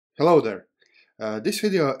Hello there. This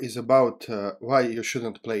video is about why you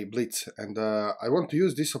shouldn't play Blitz, and I want to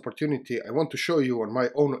use this opportunity. I want to show you on my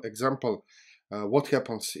own example what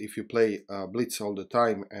happens if you play Blitz all the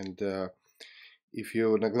time and if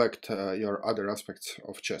you neglect your other aspects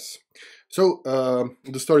of chess. So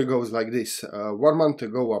the story goes like this. 1 month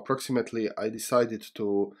ago approximately I decided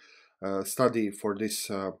to study for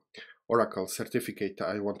this Oracle certificate.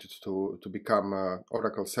 I wanted to become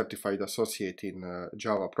Oracle Certified Associate in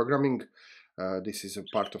Java programming. This is a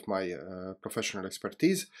part of my professional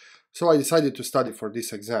expertise. So I decided to study for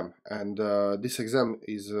this exam, and this exam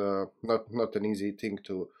is not an easy thing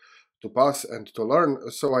to pass and to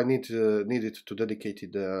learn. So I needed to dedicate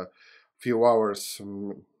it a few hours,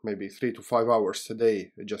 maybe 3 to 5 hours a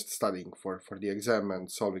day, just studying for the exam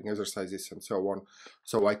and solving exercises and so on,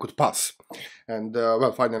 so I could pass. And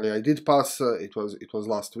well, finally I did pass. It was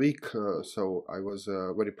last week, so I was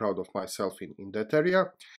very proud of myself in that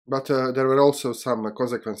area. But there were also some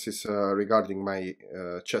consequences regarding my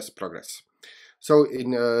chess progress. So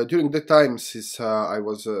during that time, since I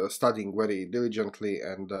was studying very diligently,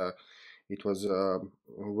 and it was a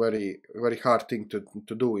very hard thing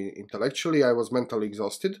to do intellectually, I was mentally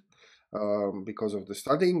exhausted because of the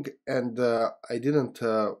studying, and I didn't,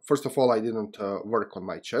 first of all, I didn't work on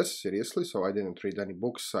my chess seriously, so I didn't read any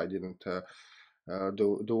books, I didn't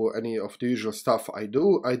do any of the usual stuff I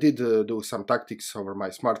do. I did do some tactics over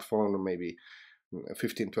my smartphone, maybe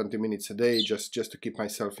 15-20 minutes a day, just to keep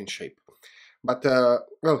myself in shape. But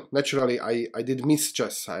well, naturally I did miss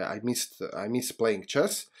chess. I missed playing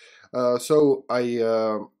chess. So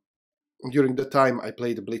during the time I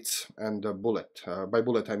played Blitz and Bullet. By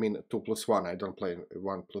Bullet I mean 2+1. I don't play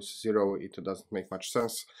 1+0. It doesn't make much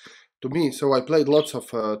sense to me. So I played lots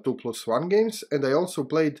of 2+1 games, and I also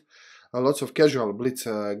played lots of casual Blitz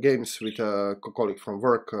games with a colleague from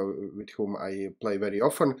work with whom I play very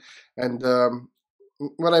often. And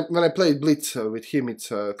when I played Blitz with him, it's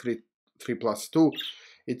 3+2.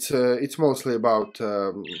 It's mostly about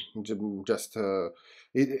just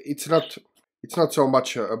it's not so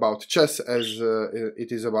much about chess as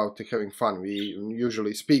it is about having fun. We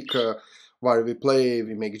usually speak while we play,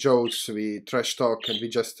 we make jokes, we trash talk, and we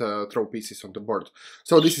just throw pieces on the board.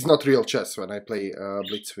 So this is not real chess when I play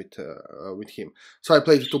Blitz with him. So I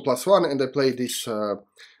played 2+1, and I played this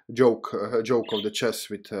joke of the chess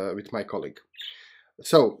with my colleague.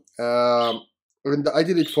 So and I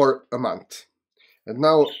did it for a month, and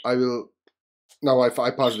now I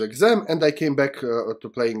passed the exam, and I came back to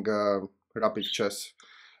playing rapid chess,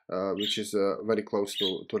 which is very close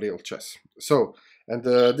to real chess. So, and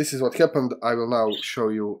this is what happened. I will now show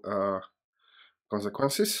you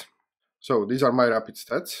consequences. So these are my rapid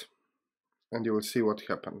stats, and you will see what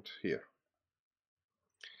happened here.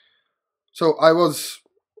 So I was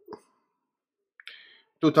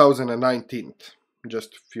 2019,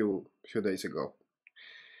 just a few days ago.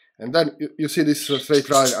 And then you see this straight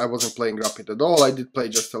line. I wasn't playing rapid at all. I did play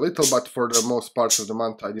just a little, but for the most part of the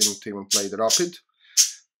month I didn't even play the rapid.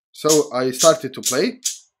 So I started to play.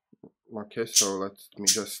 Okay, so let me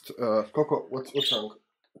just Coco, what's wrong?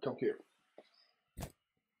 Come here.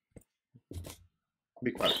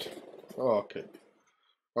 Be quiet. Oh,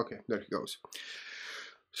 okay, there he goes.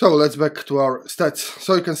 So let's back to our stats.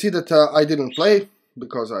 So you can see that I didn't play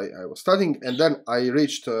because I was studying, and then I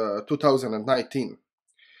reached 2019,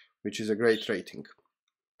 which is a great rating.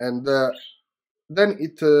 And then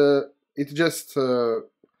it just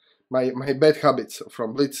my bad habits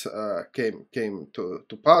from Blitz came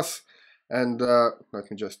to pass, and let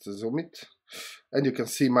me just zoom it, and you can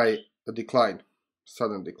see my decline,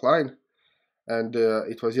 sudden decline. And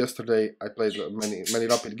it was yesterday I played many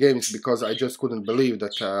rapid games because I just couldn't believe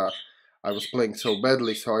that I was playing so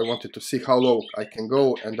badly, so I wanted to see how low I can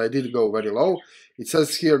go, and I did go very low. It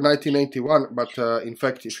says here 1981, but in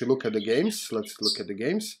fact, if you look at the games, let's look at the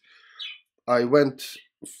games. I went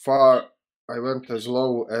as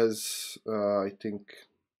low as I think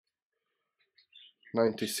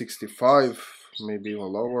 1965, maybe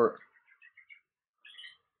even lower.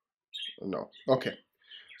 No, okay.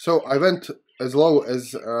 So I went as low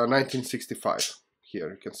as 1965.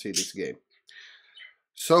 Here you can see this game.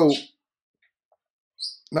 So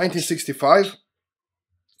 1965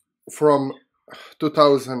 from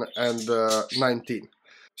 2019.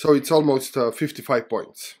 So it's almost 55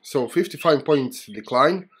 points. So 55 points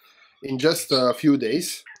decline in just a few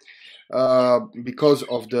days because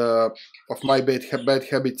of my bad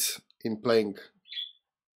habits in playing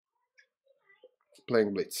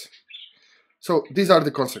Blitz. So these are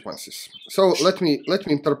the consequences. So let me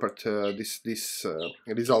interpret these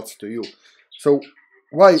results to you. So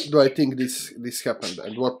why do I think this happened,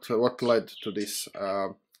 and what led to this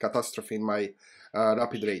catastrophe in my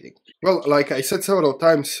rapid rating. Well, like I said several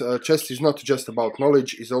times, chess is not just about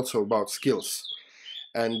knowledge, it's also about skills.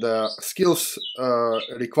 And skills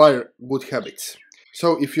require good habits. So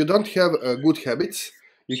if you don't have good habits,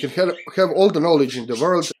 you can have all the knowledge in the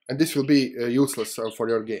world, and this will be useless for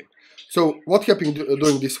your game. So what happened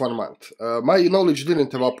during this 1 month? My knowledge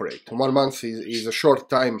didn't evaporate. 1 month is a short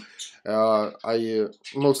time. I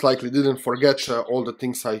most likely didn't forget all the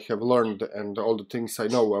things I have learned and all the things I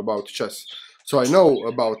know about chess. So I know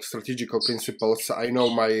about strategical principles. I know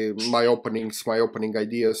my openings, my opening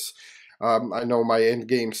ideas. I know my end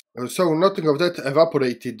games. So nothing of that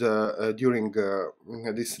evaporated during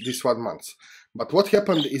this 1 month. But what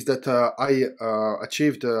happened is that I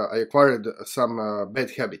acquired some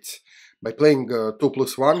bad habits by playing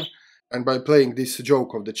 2+1 and by playing this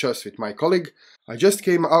joke of the chess with my colleague. I just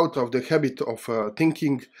came out of the habit of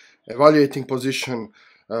thinking, evaluating position,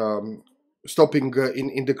 stopping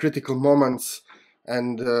in the critical moments,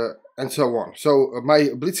 and so on. So my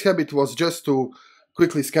blitz habit was just to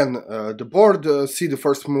quickly scan the board, see the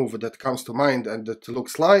first move that comes to mind and that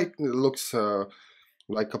looks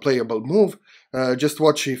like a playable move. Just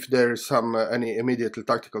watch if there's any immediately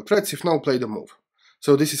tactical threats. If no, play the move.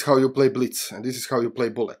 So this is how you play blitz, and this is how you play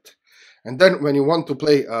bullet. And then when you want to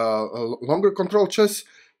play a longer control chess,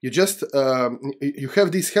 you just you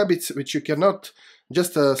have these habits which you cannot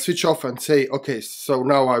just switch off and say, okay, so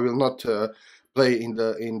now I will not play in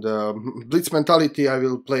the blitz mentality. I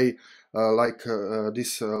will play like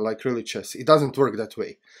really chess. It doesn't work that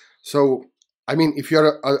way. So I mean, if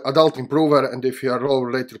you're an adult improver and if you're a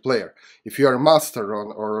role-related player, if you're a master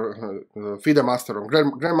or FIDE master or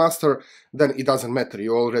grandmaster, then it doesn't matter.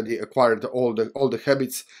 You already acquired all the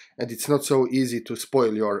habits, and it's not so easy to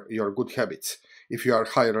spoil your good habits if you are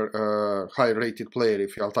higher rated player,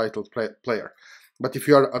 if you are titled player. But if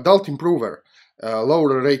you are adult improver,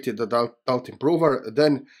 lower rated adult improver,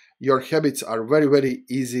 then your habits are very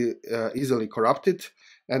easily corrupted.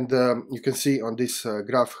 And you can see on this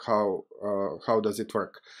graph how does it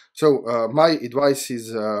work. So my advice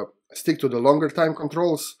is stick to the longer time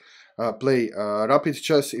controls, play rapid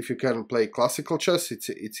chess. If you can play classical chess,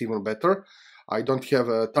 it's even better. I don't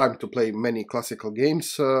have time to play many classical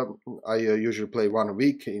games. I usually play one a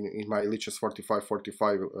week in my Lichess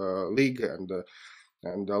 45-45 league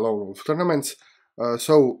and lone wolf tournaments.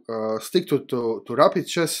 So stick to rapid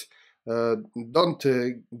chess. Don't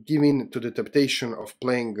give in to the temptation of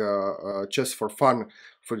playing chess for fun,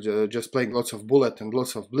 for just playing lots of bullet and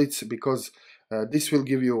lots of blitz, because this will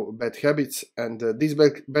give you bad habits, and these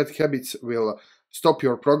bad habits will stop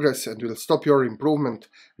your progress and will stop your improvement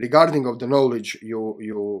regarding of the knowledge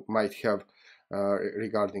you might have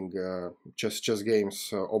regarding chess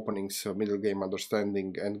games, openings, middle game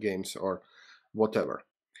understanding, end games, or whatever.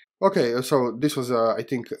 Okay, so this was, I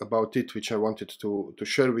think, about it, which I wanted to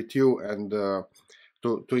share with you and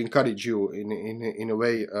to encourage you in a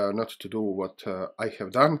way not to do what I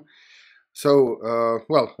have done. So,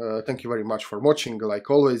 thank you very much for watching.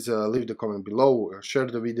 Like always, leave the comment below, share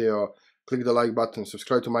the video, click the like button,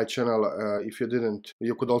 subscribe to my channel. If you didn't,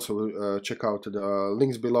 you could also check out the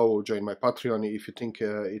links below, join my Patreon if you think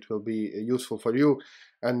it will be useful for you.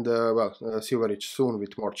 And see you very soon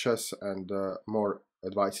with more chess and more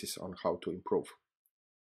advices on how to improve.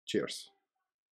 Cheers.